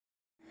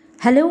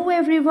Hello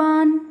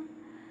everyone.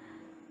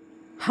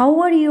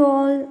 How are you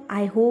all?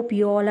 I hope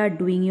you all are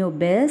doing your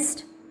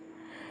best.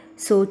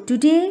 So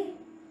today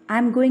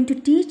I'm going to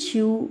teach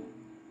you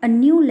a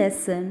new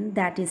lesson,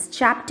 that is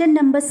chapter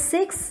number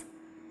 6,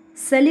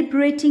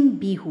 celebrating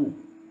Bihu.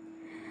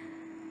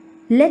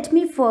 Let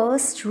me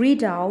first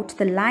read out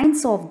the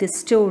lines of this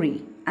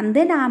story and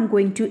then I'm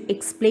going to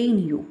explain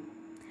you.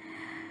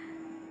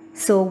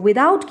 So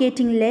without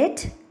getting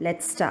late,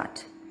 let's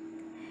start.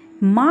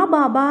 Ma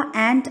Baba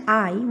and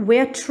I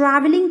were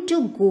traveling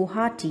to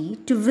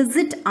Guwahati to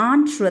visit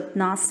Aunt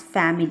Ratna's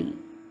family.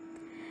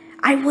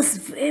 I was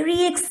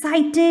very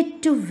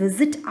excited to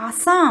visit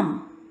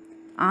Assam.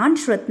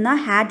 Aunt Ratna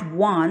had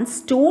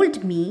once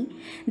told me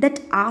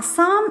that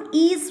Assam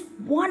is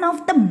one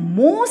of the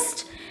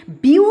most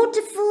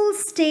beautiful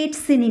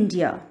states in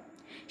India.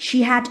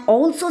 She had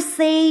also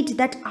said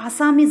that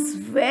Assam is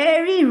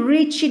very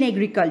rich in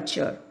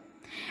agriculture.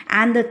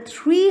 And the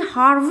 3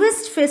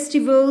 harvest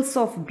festivals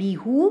of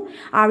Bihu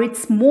are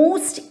its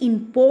most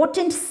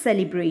important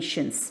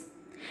celebrations.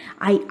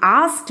 I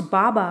asked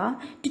Baba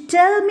to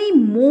tell me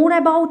more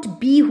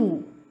about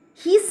Bihu.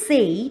 He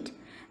said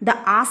the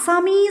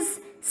Assamese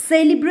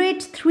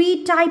celebrate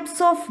 3 types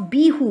of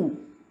Bihu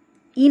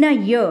in a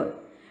year.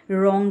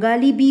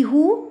 Rongali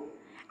Bihu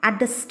at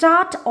the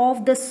start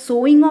of the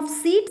sowing of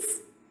seeds.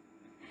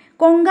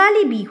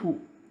 Kongali Bihu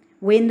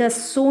when the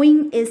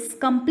sowing is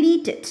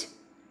completed.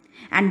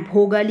 And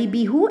Bhogali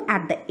Bihu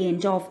at the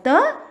end of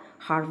the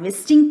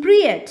harvesting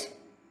period.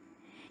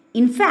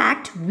 In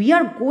fact, we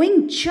are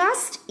going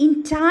just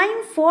in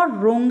time for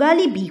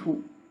Rongali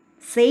Bihu,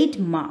 said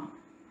Ma,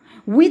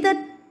 with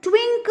a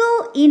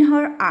twinkle in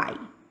her eye.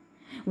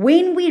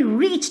 When we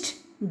reached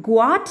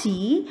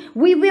Guwahati,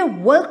 we were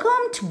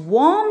welcomed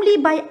warmly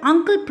by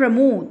Uncle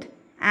Pramod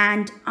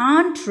and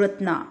Aunt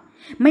Ratna.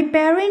 My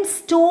parents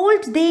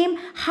told them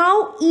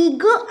how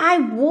eager I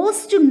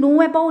was to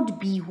know about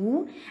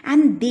Bihu,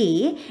 and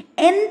they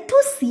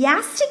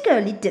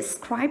enthusiastically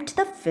described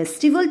the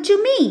festival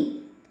to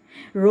me.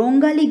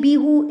 Rongali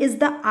Bihu is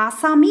the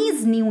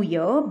Assamese New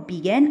Year,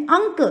 began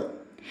Uncle.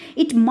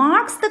 It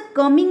marks the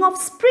coming of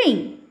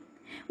spring.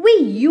 We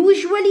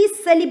usually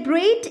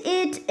celebrate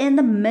it in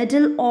the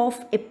middle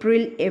of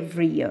April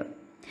every year.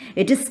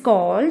 It is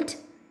called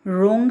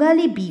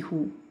Rongali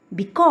Bihu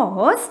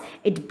because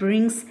it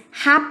brings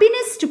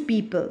happiness to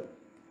people.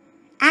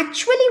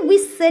 Actually, we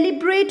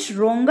celebrate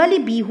Rongali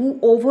Bihu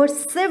over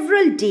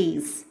several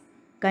days.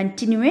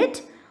 Continued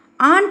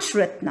Aunt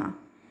Ratna.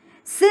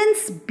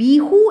 Since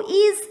Bihu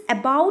is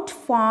about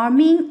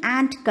farming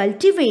and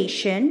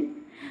cultivation,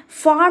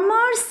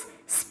 farmers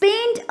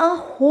spend a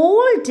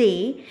whole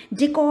day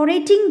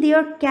decorating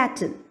their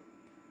cattle.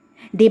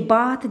 They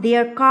bath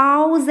their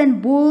cows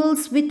and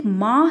bulls with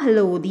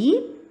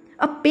mahalodi,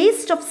 a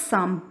paste of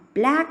some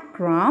black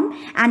gram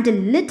and a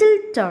little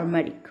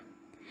turmeric.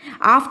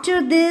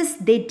 After this,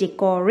 they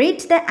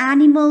decorate the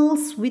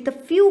animals with a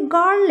few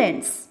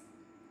garlands.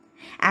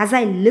 As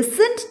I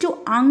listened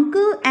to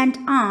Uncle and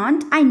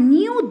Aunt, I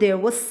knew there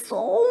was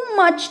so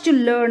much to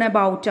learn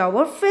about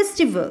our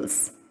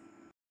festivals.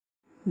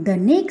 The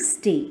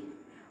next day,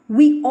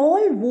 we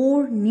all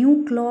wore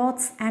new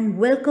clothes and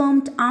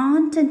welcomed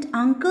Aunt and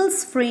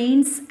Uncle's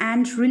friends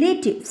and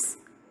relatives.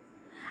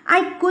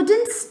 I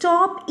couldn't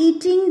stop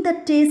eating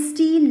the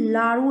tasty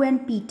laru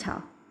and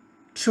pitha,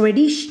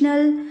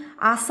 traditional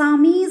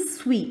Assamese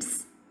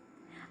sweets.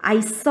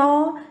 I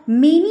saw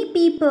many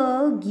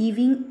people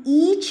giving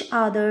each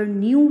other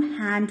new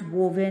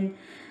hand-woven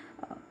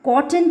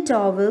cotton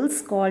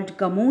towels called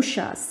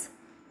gamoshas.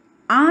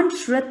 Aunt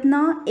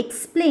Ratna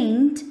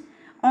explained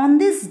on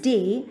this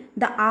day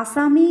the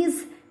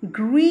Assamese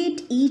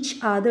greet each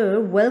other,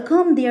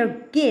 welcome their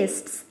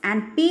guests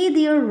and pay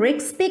their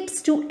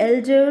respects to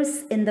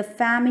elders in the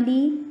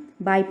family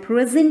by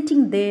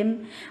presenting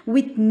them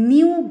with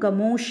new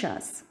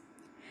gamoshas.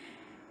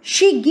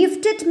 She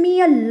gifted me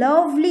a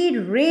lovely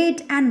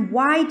red and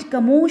white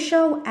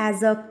gamosha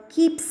as a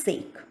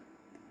keepsake.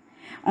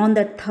 On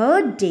the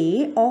 3rd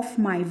day of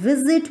my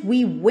visit,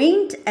 we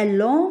went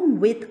along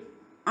with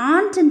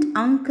Aunt and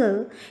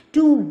Uncle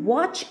to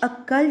watch a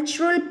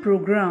cultural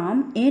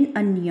program in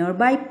a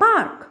nearby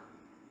park.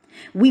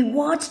 We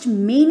watched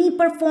many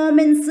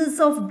performances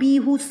of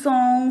Bihu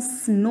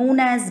songs known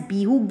as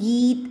Bihu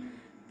Geet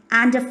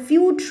and a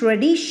few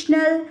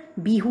traditional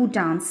Bihu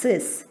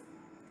dances.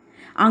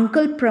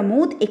 Uncle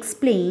Pramod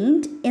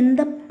explained in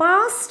the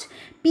past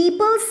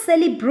people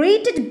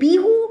celebrated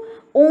Bihu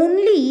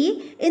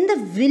only in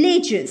the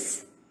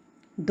villages.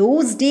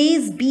 Those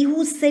days,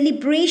 Bihu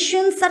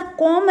celebrations are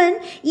common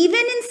even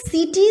in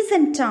cities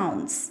and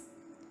towns.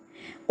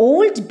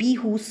 Old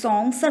Bihu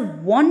songs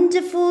are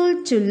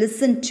wonderful to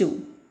listen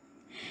to.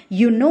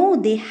 You know,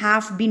 they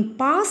have been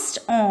passed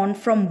on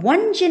from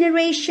one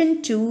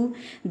generation to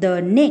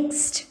the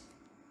next.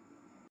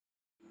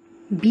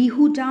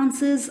 Bihu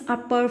dances are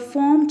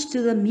performed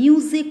to the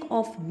music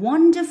of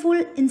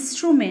wonderful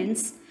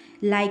instruments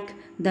like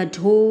the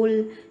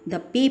dhol, the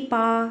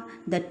pepa,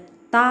 the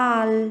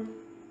tal,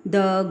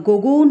 the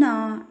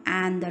gogona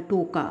and the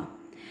toka.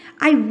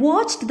 I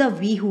watched the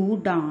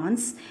Bihu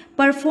dance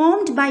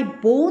performed by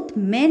both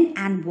men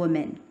and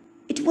women.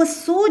 It was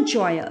so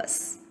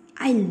joyous.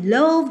 I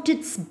loved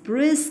its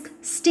brisk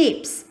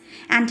steps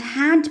and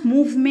hand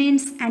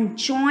movements and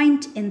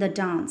joined in the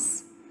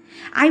dance.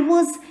 I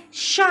was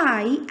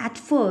shy at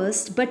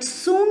first but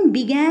soon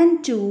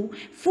began to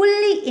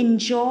fully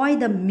enjoy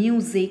the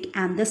music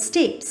and the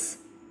steps.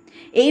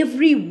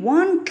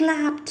 Everyone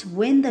clapped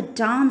when the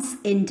dance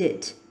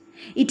ended.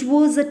 It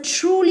was a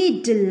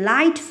truly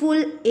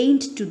delightful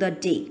end to the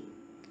day.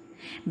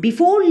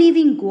 Before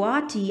leaving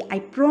Guwahati, I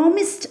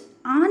promised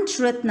Aunt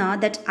Ratna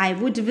that I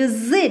would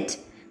visit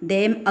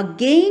them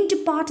again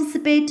to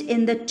participate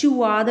in the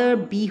two other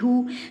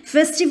Bihu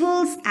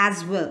festivals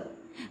as well.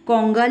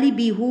 Kongali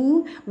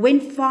Bihu, when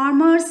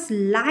farmers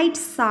light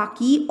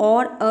saki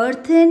or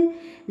earthen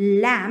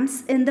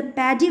lamps in the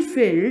paddy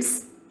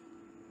fields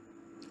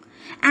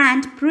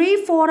and pray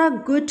for a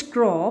good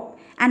crop,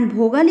 and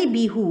Bhogali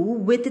Bihu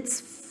with its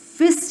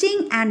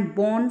feasting and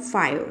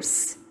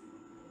bonfires.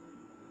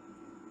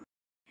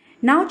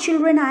 Now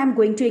children, I am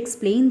going to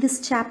explain this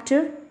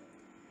chapter.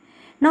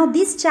 Now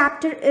this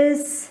chapter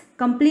is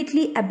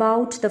completely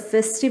about the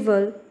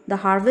festival, the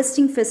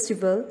harvesting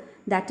festival,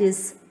 that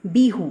is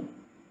Bihu.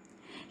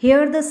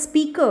 Here the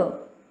speaker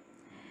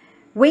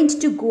went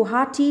to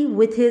Guwahati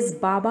with his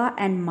Baba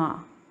and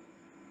Ma,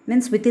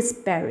 means with his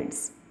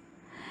parents,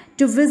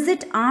 to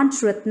visit Aunt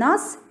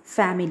Ratna's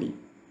family.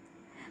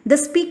 The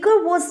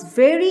speaker was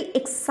very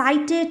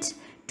excited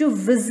to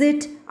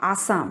visit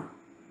Assam.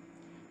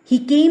 He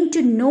came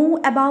to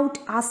know about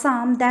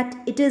Assam that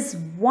it is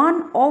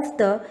one of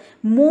the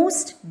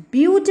most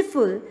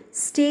beautiful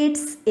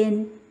states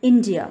in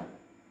India.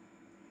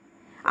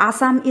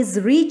 Assam is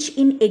rich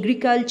in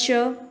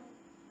agriculture,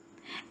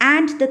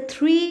 and the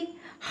three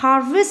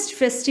harvest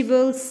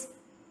festivals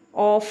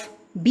of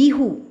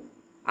Bihu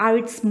are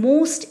its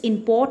most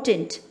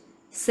important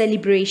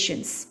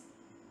celebrations.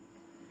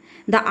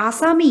 The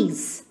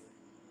Assamese,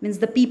 means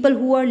the people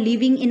who are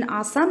living in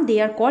Assam,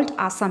 they are called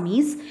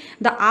Assamese.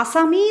 The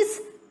Assamese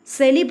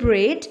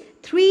celebrate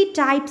three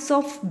types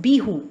of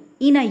Bihu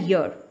in a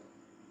year.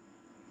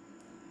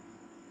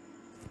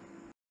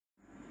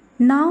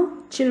 Now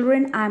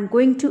children, I am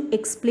going to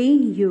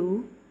explain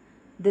you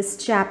this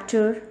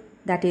chapter,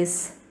 that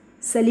is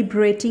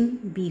celebrating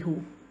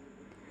Bihu.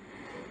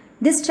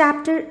 This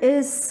chapter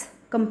is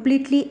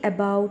completely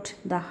about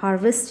the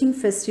harvesting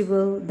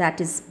festival, that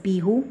is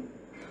Bihu,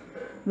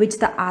 which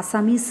the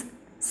Assamese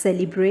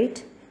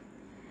celebrate.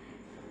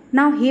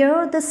 Now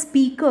here the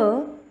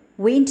speaker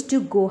went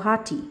to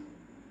Guwahati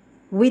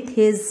with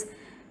his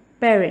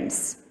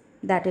parents,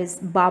 that is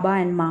Baba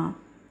and Ma,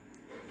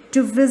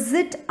 to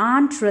visit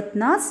Aunt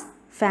Ratna's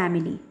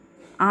family.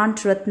 Aunt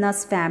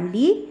Ratna's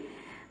family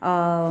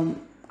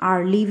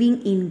are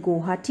living in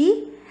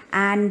Guwahati,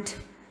 and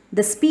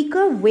the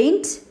speaker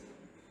went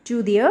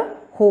to their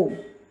home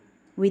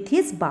with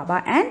his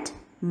Baba and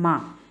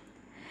Ma.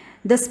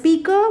 The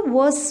speaker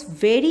was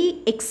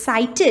very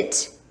excited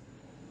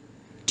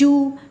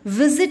to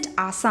visit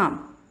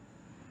Assam.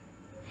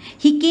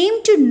 He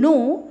came to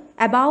know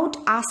about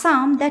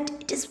Assam that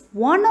it is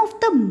one of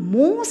the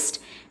most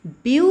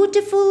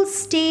beautiful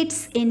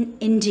states in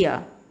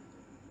India.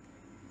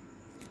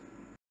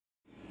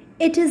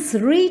 It is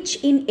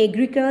rich in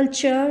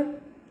agriculture,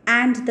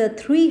 and the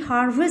three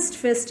harvest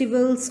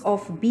festivals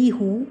of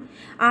Bihu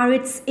are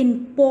its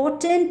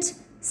important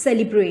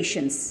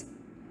celebrations.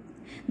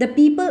 The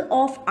people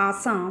of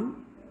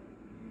Assam,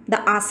 the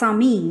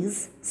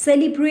Assamese,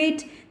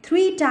 celebrate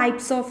three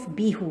types of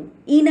Bihu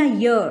in a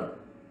year.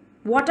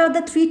 What are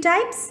the three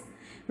types?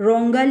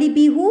 Rongali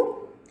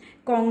Bihu,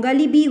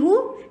 Kongali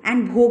Bihu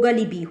and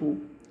Bhogali Bihu.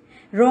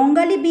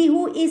 Rongali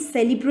Bihu is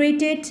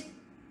celebrated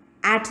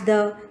at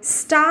the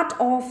start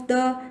of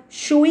the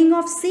sowing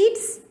of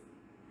seeds.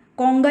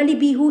 Kongali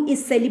Bihu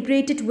is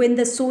celebrated when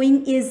the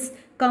sowing is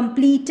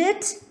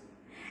completed,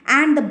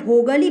 and the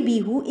Bhogali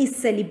Bihu is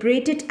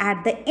celebrated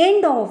at the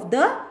end of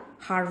the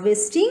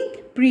harvesting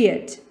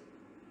period.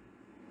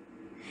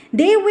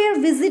 They were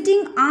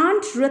visiting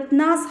Aunt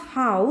Ratna's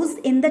house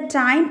in the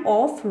time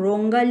of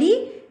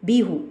Rongali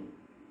Bihu.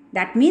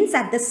 That means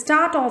at the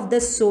start of the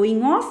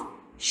sowing of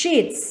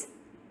shades.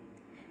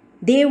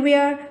 They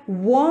were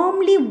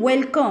warmly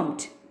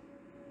welcomed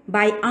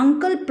by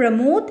Uncle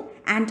Pramod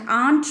and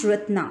Aunt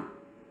Ratna.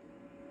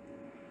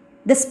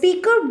 The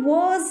speaker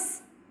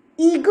was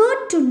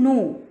eager to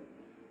know,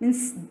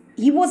 means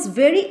he was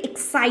very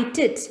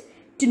excited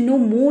to know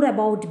more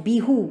about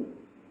Bihu.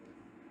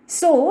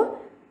 So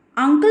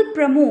Uncle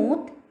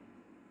Pramod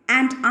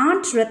and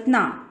Aunt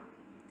Ratna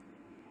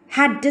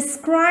had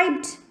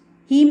described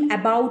him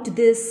about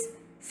this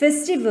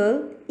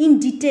festival in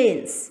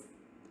details.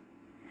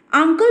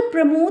 Uncle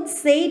Pramod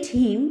said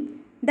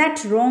him that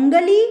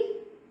Rongali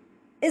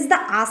is the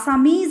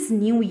Assamese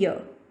New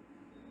Year.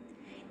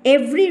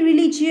 Every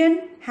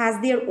religion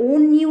has their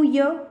own New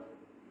Year.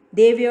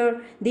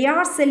 They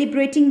are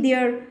celebrating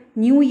their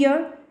New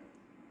Year.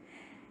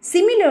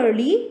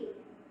 Similarly,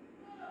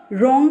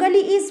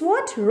 Rongali is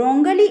what?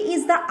 Rongali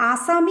is the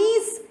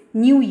Assamese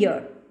New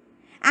Year.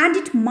 and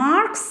it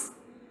marks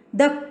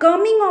the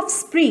coming of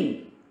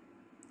spring.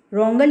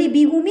 Rongali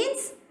Bihu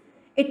means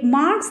it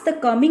marks the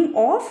coming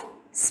of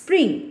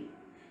spring.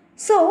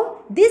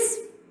 So this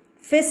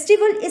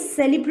festival is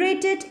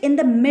celebrated in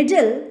the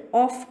middle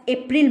of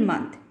April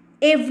month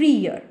every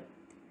year.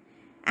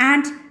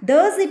 And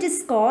thus it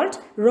is called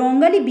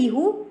Rongali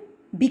Bihu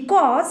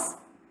because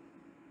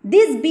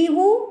this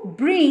Bihu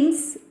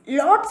brings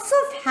lots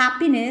of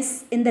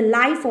happiness in the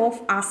life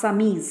of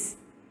Assamese.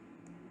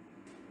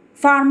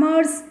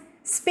 Farmers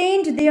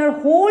spend their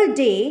whole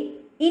day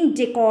in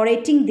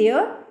decorating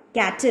their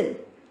cattle.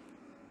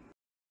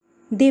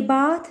 They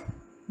bathe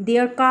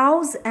their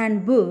cows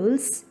and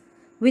bulls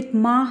with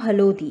Ma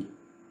Halodi.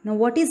 Now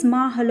what is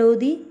Ma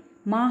Halodi?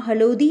 Ma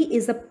Halodi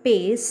is a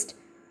paste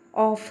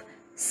of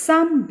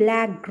some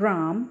black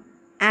gram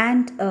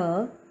and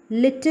a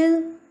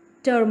little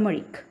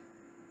turmeric.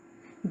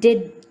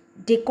 They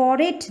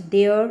decorate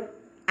their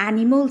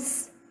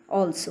animals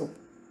also.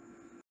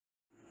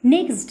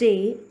 Next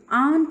day,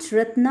 Aunt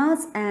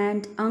Ratna's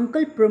and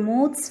Uncle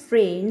Pramod's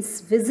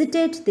friends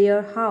visited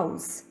their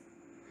house.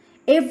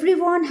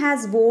 Everyone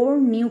has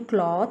worn new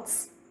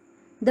clothes.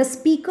 The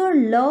speaker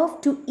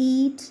loved to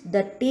eat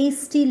the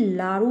tasty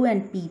laru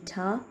and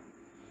pitha.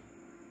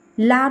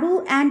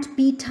 Laru and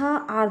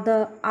pitha are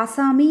the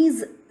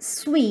Assamese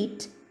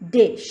sweet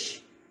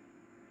dish.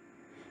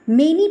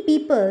 Many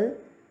people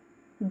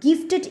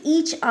gifted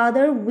each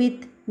other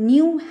with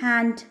new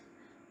hand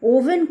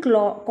woven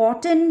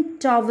cotton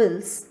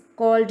towels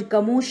called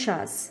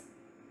gamoshas.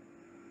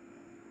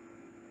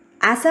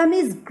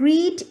 Assamese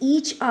greet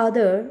each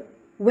other,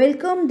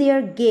 welcome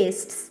their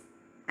guests,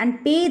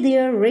 and pay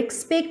their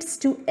respects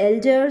to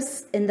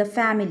elders in the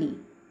family.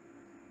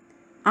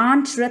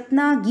 Aunt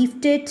Ratna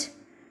gifted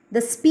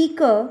the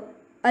speaker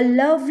a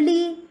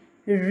lovely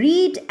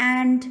reed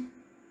and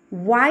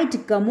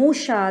white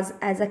gamoshas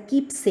as a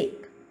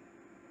keepsake.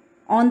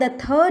 On the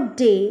third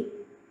day,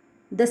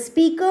 the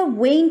speaker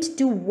went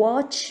to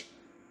watch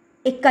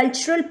a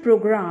cultural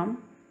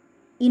program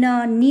in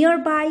a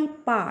nearby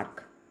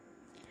park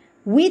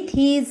with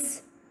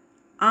his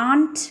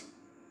aunt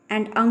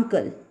and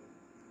uncle.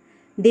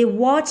 They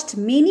watched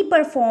many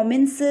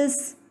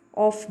performances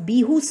of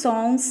Bihu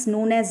songs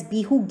known as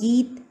Bihu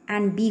Geet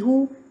and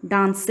Bihu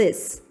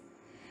dances.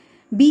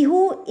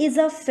 Bihu is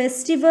a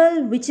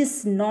festival which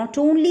is not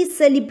only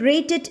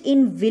celebrated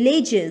in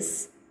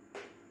villages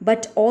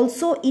but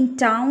also in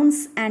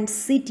towns and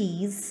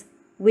cities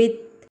with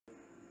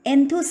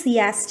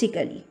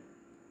enthusiastically.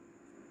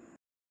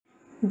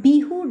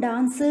 Bihu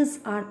dances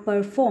are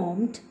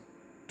performed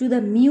to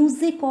the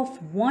music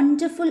of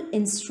wonderful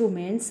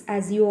instruments,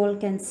 as you all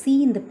can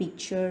see in the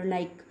picture,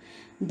 like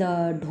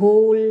the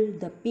dhol,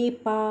 the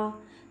pepa,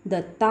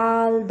 the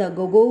tal, the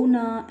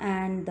gogona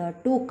and the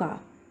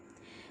toka.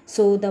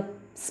 So the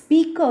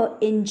speaker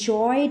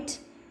enjoyed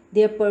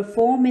their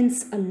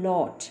performance a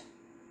lot,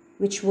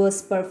 which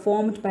was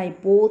performed by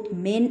both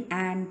men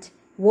and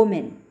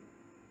women.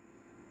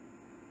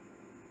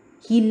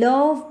 He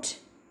loved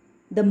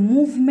the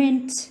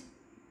movement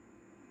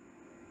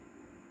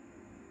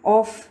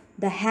of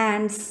the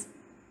hands,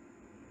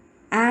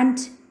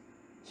 and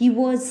he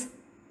was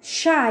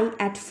shy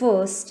at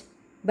first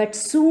but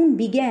soon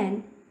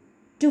began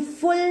to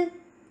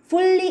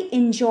fully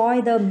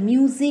enjoy the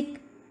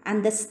music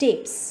and the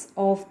steps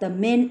of the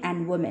men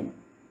and women.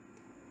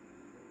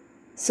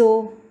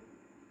 So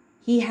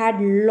he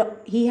had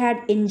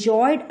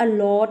enjoyed a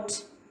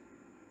lot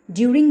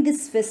during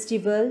this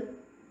festival,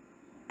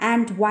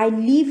 and while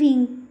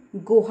leaving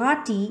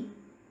Guwahati,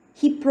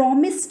 he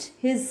promised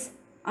his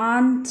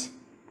aunt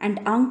and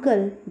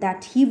uncle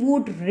that he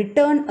would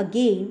return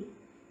again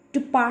to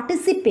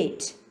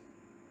participate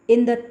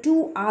in the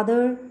two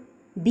other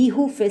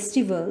Bihu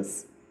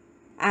festivals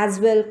as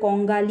well,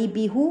 Kongali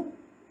Bihu,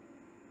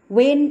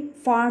 when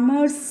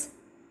farmers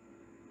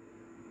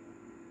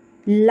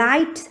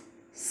light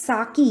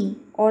saki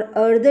or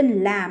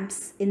earthen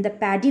lamps in the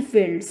paddy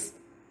fields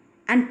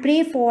and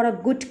pray for a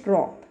good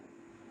crop,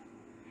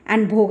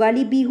 and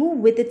Bhogali Bihu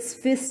with its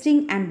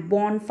feasting and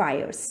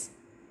bonfires.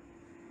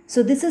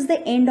 So this is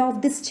the end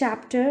of this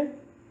chapter.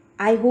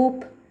 I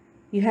hope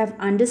you have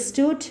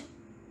understood.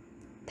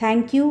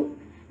 Thank you.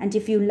 And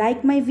if you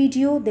like my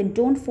video, then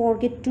don't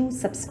forget to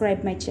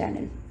subscribe my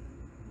channel.